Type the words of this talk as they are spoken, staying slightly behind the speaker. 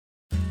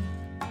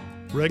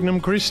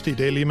Regnum Christi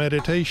Daily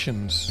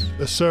Meditations,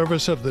 the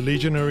service of the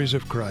Legionaries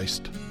of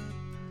Christ.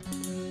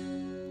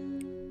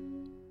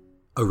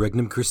 A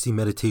Regnum Christi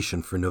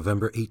meditation for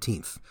November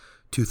 18th,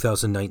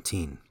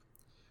 2019,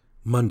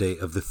 Monday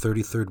of the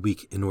 33rd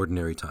week in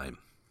Ordinary Time.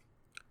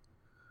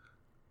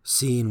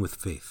 Seeing with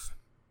Faith.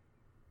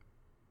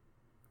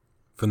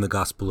 From the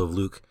Gospel of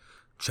Luke,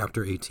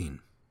 chapter 18.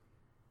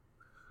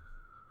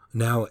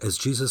 Now, as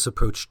Jesus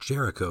approached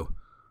Jericho,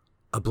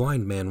 a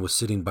blind man was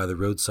sitting by the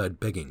roadside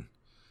begging,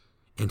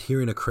 and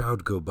hearing a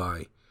crowd go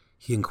by,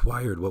 he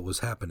inquired what was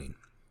happening.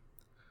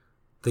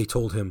 They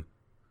told him,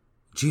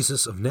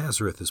 "Jesus of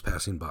Nazareth is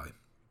passing by."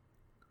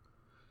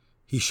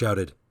 He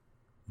shouted,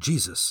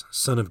 "Jesus,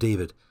 Son of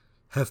David,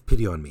 have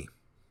pity on me."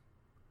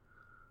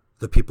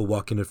 The people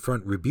walking in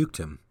front rebuked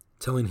him,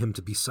 telling him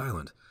to be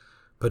silent,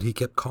 but he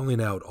kept calling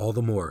out all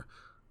the more,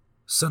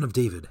 "Son of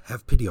David,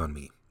 have pity on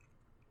me."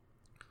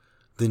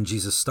 Then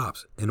Jesus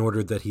stopped and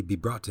ordered that he be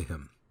brought to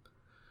him.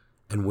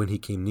 And when he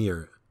came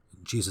near,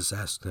 Jesus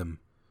asked him,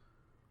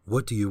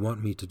 "What do you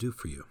want me to do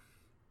for you?"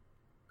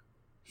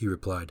 He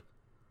replied,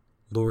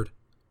 "Lord,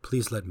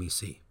 please let me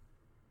see."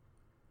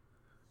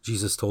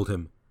 Jesus told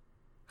him,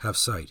 "Have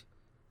sight,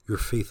 your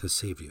faith has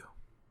saved you."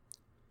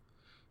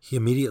 He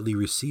immediately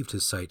received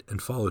his sight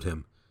and followed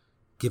him,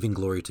 giving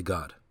glory to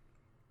God.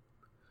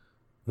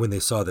 When they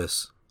saw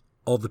this,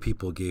 all the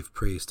people gave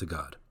praise to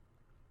God.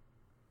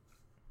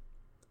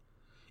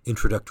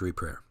 Introductory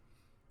Prayer.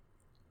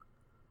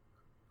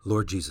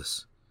 Lord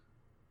Jesus,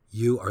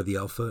 you are the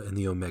Alpha and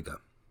the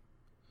Omega.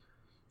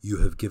 You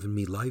have given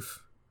me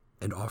life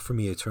and offer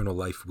me eternal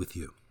life with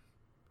you.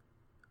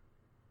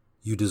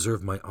 You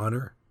deserve my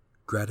honor,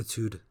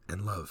 gratitude,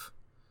 and love,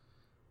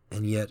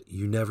 and yet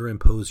you never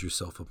impose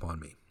yourself upon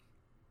me.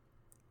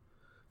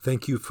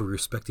 Thank you for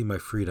respecting my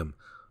freedom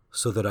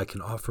so that I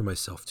can offer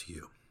myself to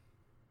you.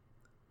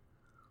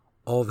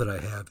 All that I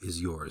have is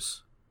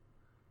yours.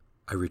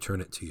 I return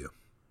it to you.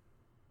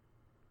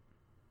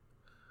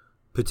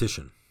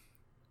 Petition.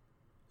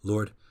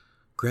 Lord,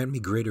 grant me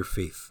greater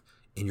faith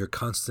in your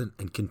constant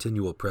and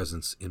continual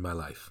presence in my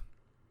life.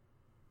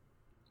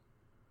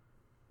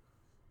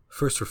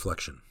 First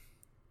reflection.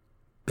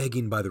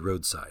 Begging by the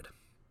roadside.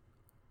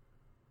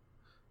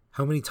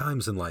 How many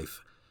times in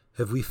life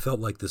have we felt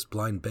like this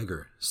blind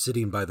beggar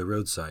sitting by the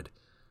roadside,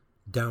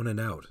 down and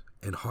out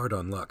and hard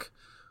on luck,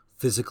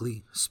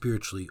 physically,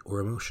 spiritually,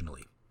 or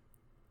emotionally?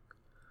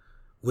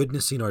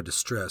 Witnessing our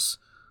distress,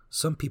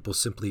 some people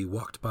simply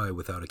walked by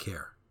without a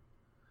care.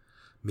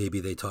 Maybe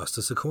they tossed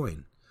us a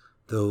coin,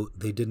 though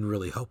they didn't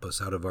really help us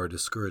out of our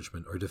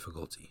discouragement or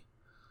difficulty.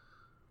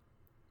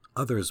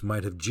 Others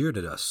might have jeered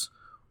at us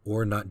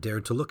or not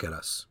dared to look at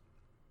us.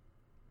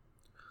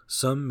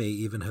 Some may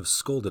even have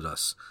scolded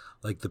us,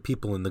 like the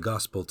people in the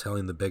gospel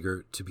telling the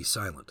beggar to be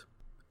silent.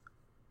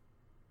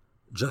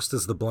 Just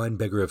as the blind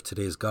beggar of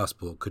today's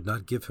gospel could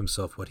not give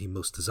himself what he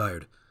most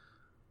desired,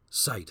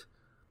 sight,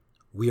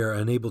 we are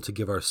unable to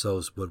give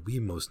ourselves what we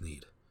most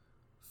need,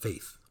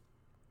 faith.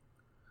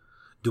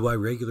 Do I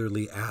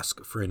regularly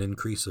ask for an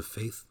increase of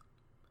faith?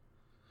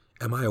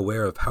 Am I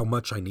aware of how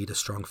much I need a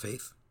strong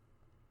faith?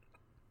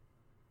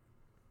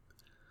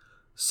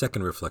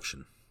 Second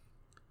reflection.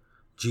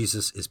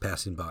 Jesus is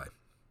passing by.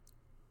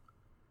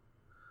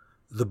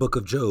 The book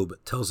of Job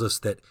tells us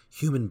that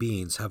human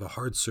beings have a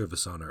hard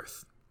service on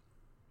earth.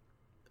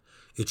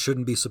 It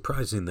shouldn't be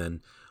surprising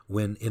then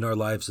when in our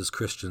lives as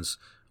Christians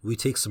we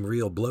take some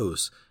real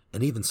blows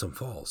and even some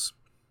falls.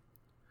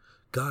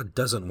 God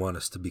doesn't want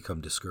us to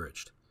become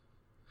discouraged.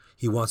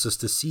 He wants us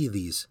to see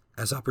these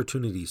as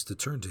opportunities to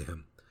turn to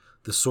Him,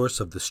 the source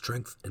of the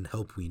strength and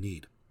help we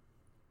need.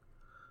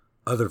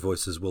 Other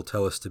voices will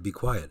tell us to be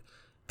quiet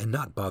and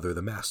not bother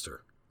the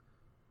Master.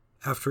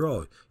 After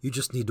all, you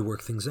just need to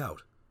work things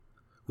out.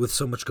 With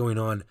so much going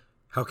on,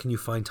 how can you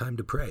find time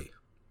to pray?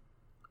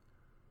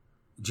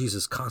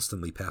 Jesus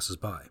constantly passes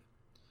by.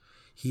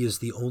 He is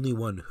the only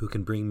one who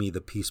can bring me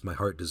the peace my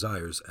heart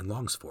desires and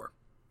longs for.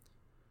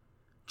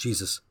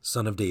 Jesus,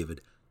 Son of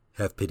David,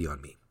 have pity on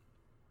me.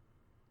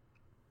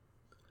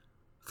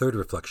 Third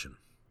reflection.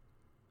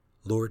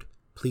 Lord,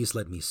 please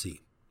let me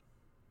see.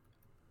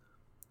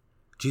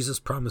 Jesus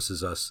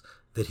promises us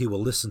that He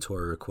will listen to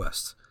our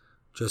requests,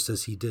 just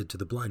as He did to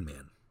the blind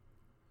man.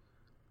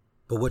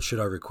 But what should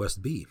our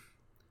request be?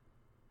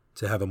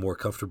 To have a more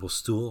comfortable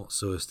stool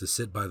so as to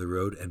sit by the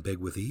road and beg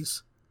with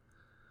ease?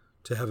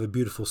 To have a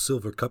beautiful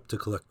silver cup to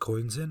collect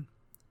coins in?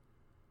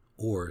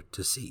 Or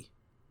to see?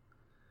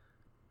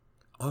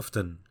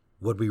 Often,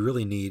 what we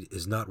really need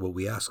is not what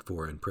we ask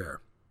for in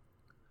prayer.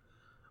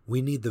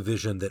 We need the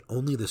vision that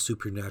only the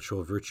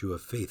supernatural virtue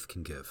of faith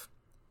can give.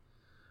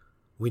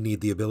 We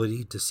need the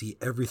ability to see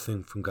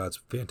everything from God's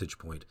vantage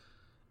point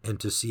and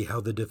to see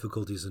how the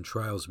difficulties and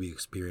trials we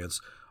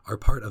experience are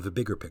part of a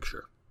bigger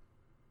picture.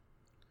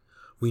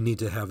 We need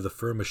to have the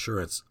firm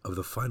assurance of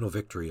the final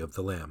victory of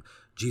the Lamb,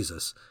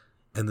 Jesus,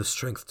 and the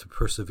strength to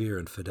persevere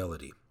in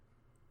fidelity.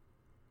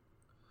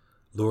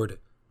 Lord,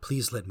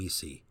 please let me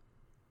see.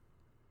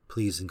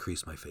 Please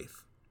increase my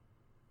faith.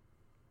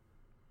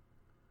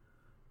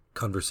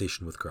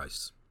 Conversation with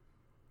Christ.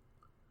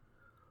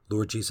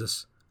 Lord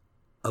Jesus,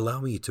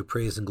 allow me to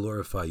praise and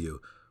glorify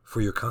you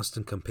for your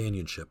constant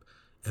companionship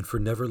and for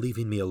never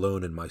leaving me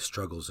alone in my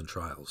struggles and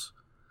trials.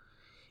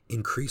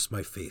 Increase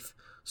my faith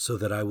so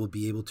that I will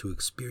be able to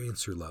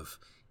experience your love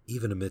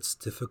even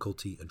amidst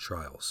difficulty and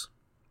trials.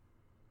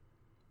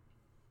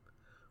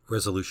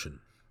 Resolution.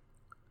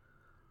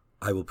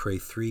 I will pray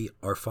 3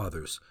 Our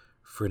Fathers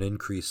for an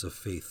increase of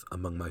faith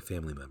among my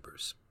family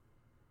members.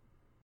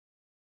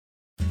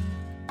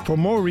 For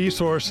more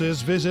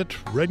resources, visit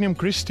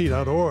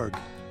regnumchristi.org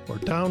or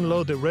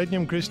download the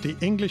Regnum Christi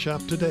English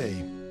app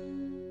today.